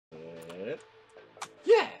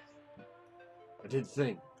I did the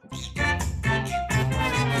thing.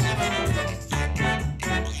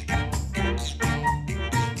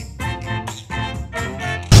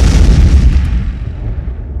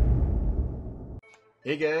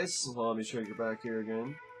 Hey guys, Salamishaker back here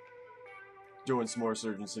again. Doing some more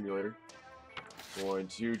Surgeon Simulator. Going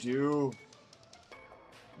to do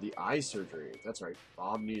the eye surgery. That's right,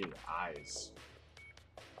 Bob needed eyes.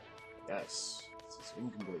 Yes, this is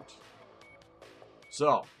incomplete.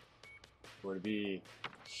 So, we're going to be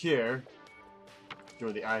here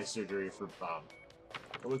doing the eye surgery for Bob.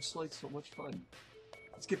 It looks like so much fun.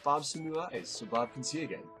 Let's get Bob some new eyes so Bob can see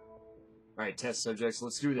again. Alright, test subjects,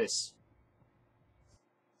 let's do this.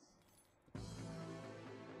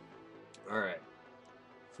 Alright.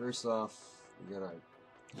 First off, we gotta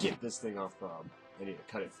get this thing off Bob. I need to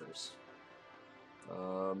cut it first.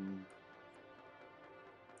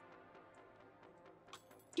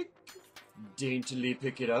 Daintily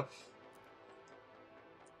pick it up.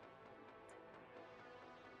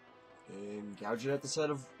 And gouge it at the side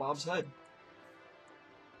of Bob's head.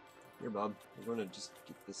 Here, Bob. We're gonna just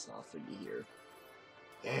get this off of you here.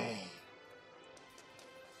 Hey.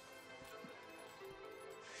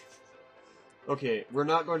 Okay, we're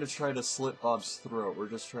not going to try to slit Bob's throat. We're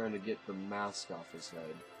just trying to get the mask off his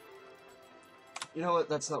head. You know what?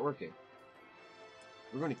 That's not working.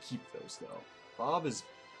 We're going to keep those, though. Bob is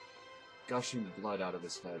gushing blood out of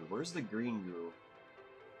his head. Where's the green goo?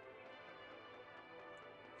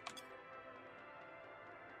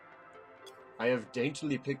 I have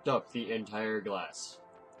daintily picked up the entire glass.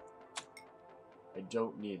 I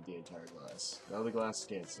don't need the entire glass. Now the glass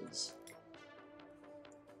dances.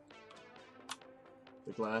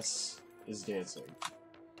 The glass is dancing.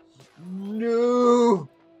 No!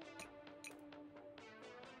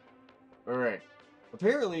 Alright.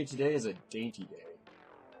 Apparently today is a dainty day.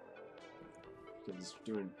 Because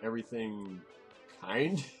doing everything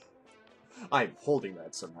kind? I'm holding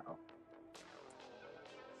that somehow.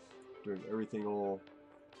 Doing everything all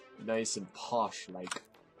nice and posh like.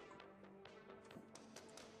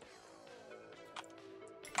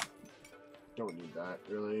 Don't need that,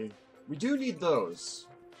 really. We do need those.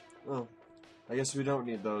 Oh, I guess we don't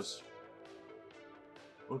need those.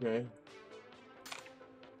 Okay.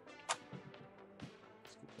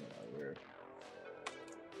 Let's get that out of here.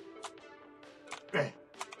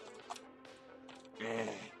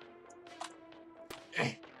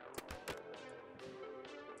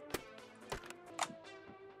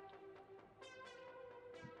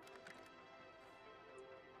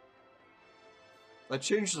 I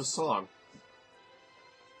changed the song.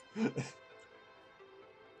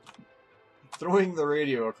 Throwing the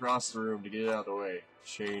radio across the room to get it out of the way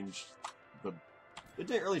changed the... It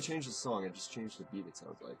didn't really change the song, it just changed the beat, it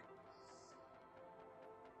sounds like.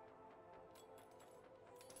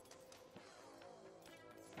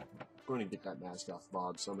 I'm going to get that mask off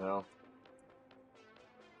Bob somehow.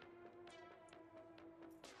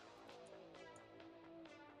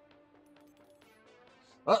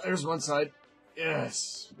 Oh, there's one side.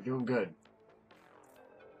 Yes, we're doing good.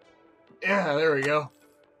 Yeah, there we go.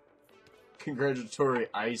 Congratulatory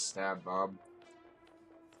eye stab, Bob.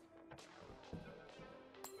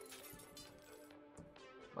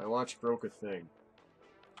 My watch broke a thing.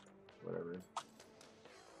 Whatever.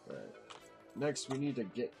 Alright. Next, we need to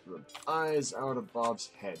get the eyes out of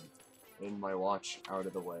Bob's head. And my watch out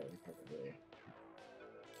of the way, apparently.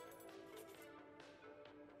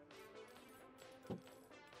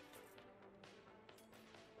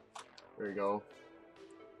 There you go.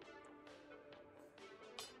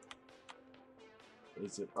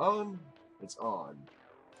 Is it on? It's on.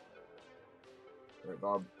 Alright,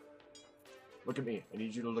 Bob. Look at me. I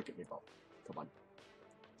need you to look at me, Bob. Come on.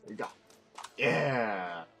 There you go.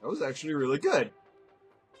 Yeah! That was actually really good.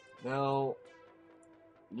 Now,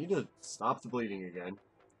 I need to stop the bleeding again.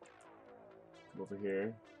 Come over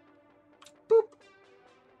here. Boop!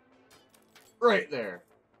 Right there.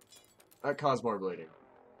 That caused more bleeding.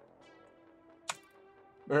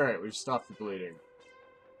 Alright, we've stopped the bleeding.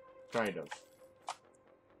 Kind of.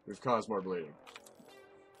 We've caused more bleeding.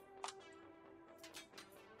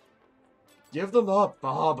 Give them up,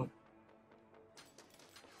 Bob!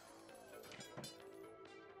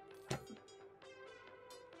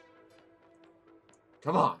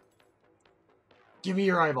 Come on! Give me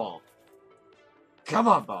your eyeball! Come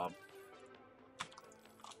on, Bob!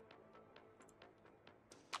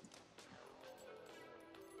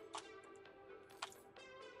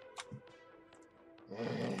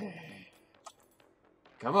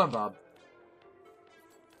 Come on, Bob.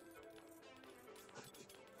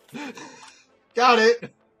 Got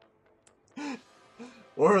it!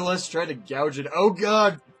 Or let's try to gouge it. Oh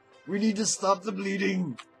god! We need to stop the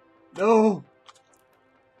bleeding! No!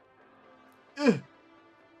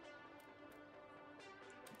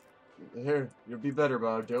 Here, you'll be better,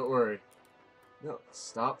 Bob, don't worry. No,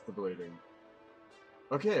 stop the bleeding.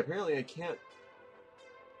 Okay, apparently I can't...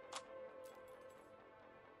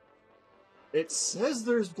 It says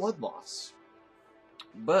there's blood loss.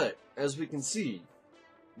 But, as we can see,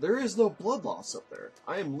 there is no blood loss up there.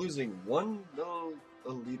 I am losing 1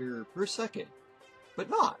 milliliter per second. But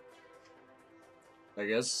not. I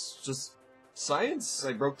guess, just science.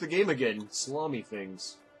 I broke the game again. Salami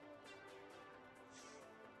things.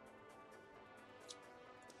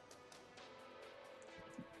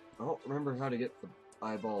 I don't remember how to get the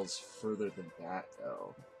eyeballs further than that,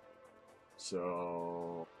 though.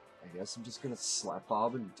 So... I guess I'm just gonna slap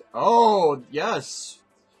Bob and... Oh! Yes!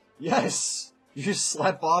 Yes! You just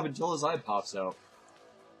slap Bob until his eye pops out.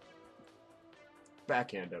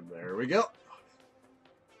 Backhand him. There we go.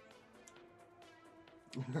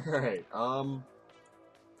 Alright, I'm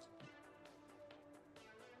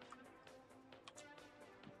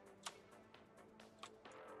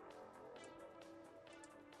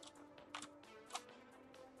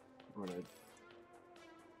gonna...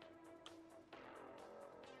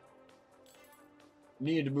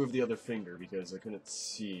 Needed to move the other finger because I couldn't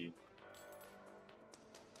see.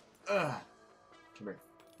 Ugh! Come here.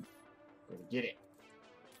 I'm gonna get it.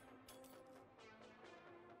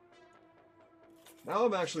 Now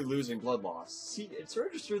I'm actually losing blood loss. See, it's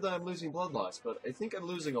registered that I'm losing blood loss, but I think I'm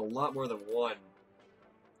losing a lot more than 1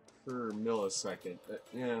 per millisecond.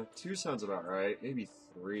 Yeah, 2 sounds about right. Maybe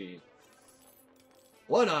 3.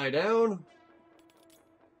 1 eye down!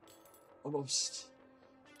 Almost.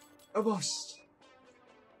 Almost.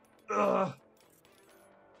 Ugh!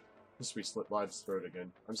 This we slit Bob's throat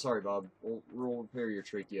again. I'm sorry, Bob. We'll repair your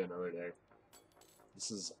trachea another day. This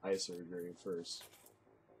is eye surgery first.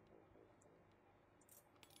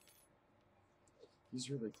 He's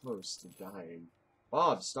really close to dying.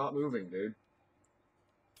 Bob, stop moving, dude.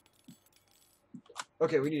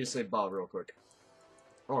 Okay, we need to save Bob real quick.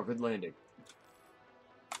 Oh, good landing.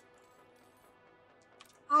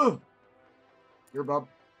 Ugh! Here, Bob.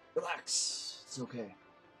 Relax. It's okay.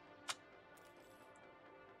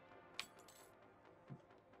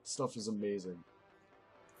 Stuff is amazing.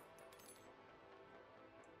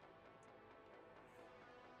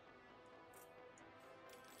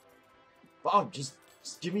 Bob, just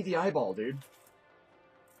give me the eyeball, dude.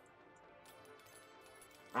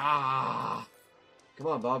 Ah! Come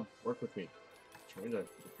on, Bob. Work with me. I'm trying to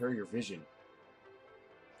repair your vision.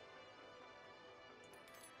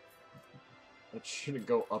 That shouldn't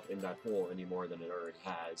go up in that hole any more than it already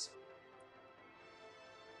has.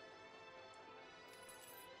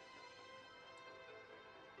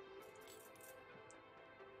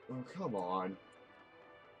 Oh, come on.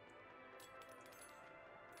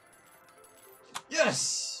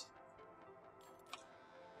 Yes!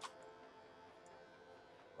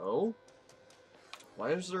 Oh? Why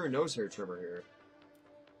is there a nose hair trimmer here?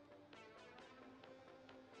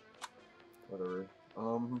 Whatever.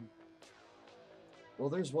 Well,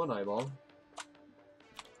 there's 1 eyeball.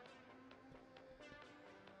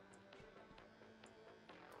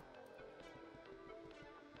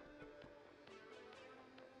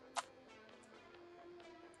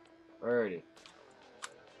 Alrighty.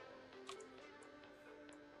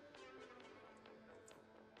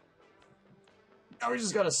 Now we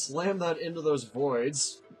just gotta slam that into those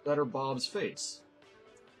voids that are Bob's face.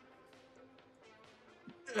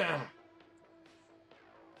 Ugh.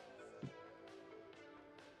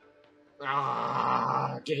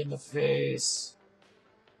 Ah, get in the face.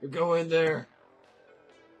 You go in there.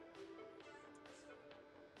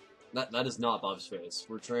 That is not Bob's face.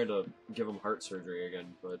 We're trying to give him heart surgery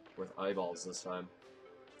again, but with eyeballs this time.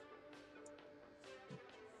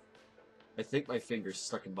 I think my finger's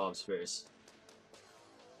stuck in Bob's face.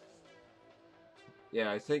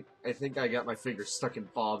 Yeah, I think I got my finger stuck in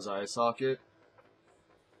Bob's eye socket.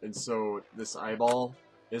 And so this eyeball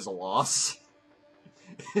is a loss.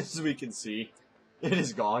 As we can see, it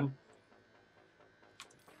is gone.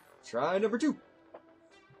 Try number 2.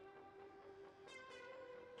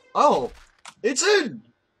 Oh, it's in!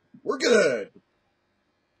 We're good!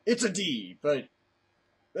 It's a D, but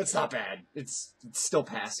that's not bad. It's still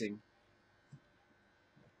passing.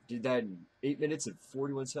 Did that in 8 minutes and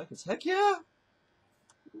 41 seconds. Heck yeah!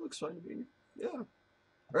 It looks fine to me. Yeah.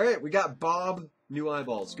 Alright, we got Bob. New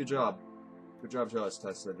eyeballs. Good job. Good job to us,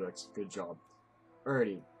 test subjects. Good job.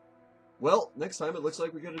 Alrighty. Well, next time it looks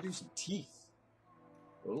like we gotta do some teeth.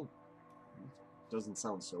 Oh. Doesn't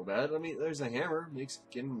sound so bad. I mean, there's a hammer. Makes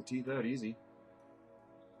getting the teeth out easy.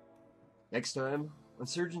 Next time, on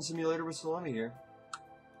Surgeon Simulator with Salami here.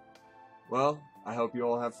 Well, I hope you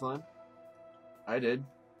all have fun. I did.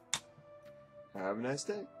 Have a nice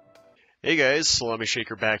day. Hey guys,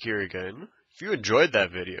 Salamishaker back here again. If you enjoyed that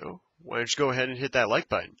video, why don't you go ahead and hit that like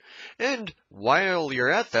button? And while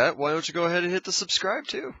you're at that, why don't you go ahead and hit the subscribe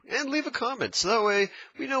too? And leave a comment so that way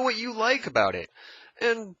we know what you like about it.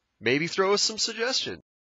 And maybe throw us some suggestions.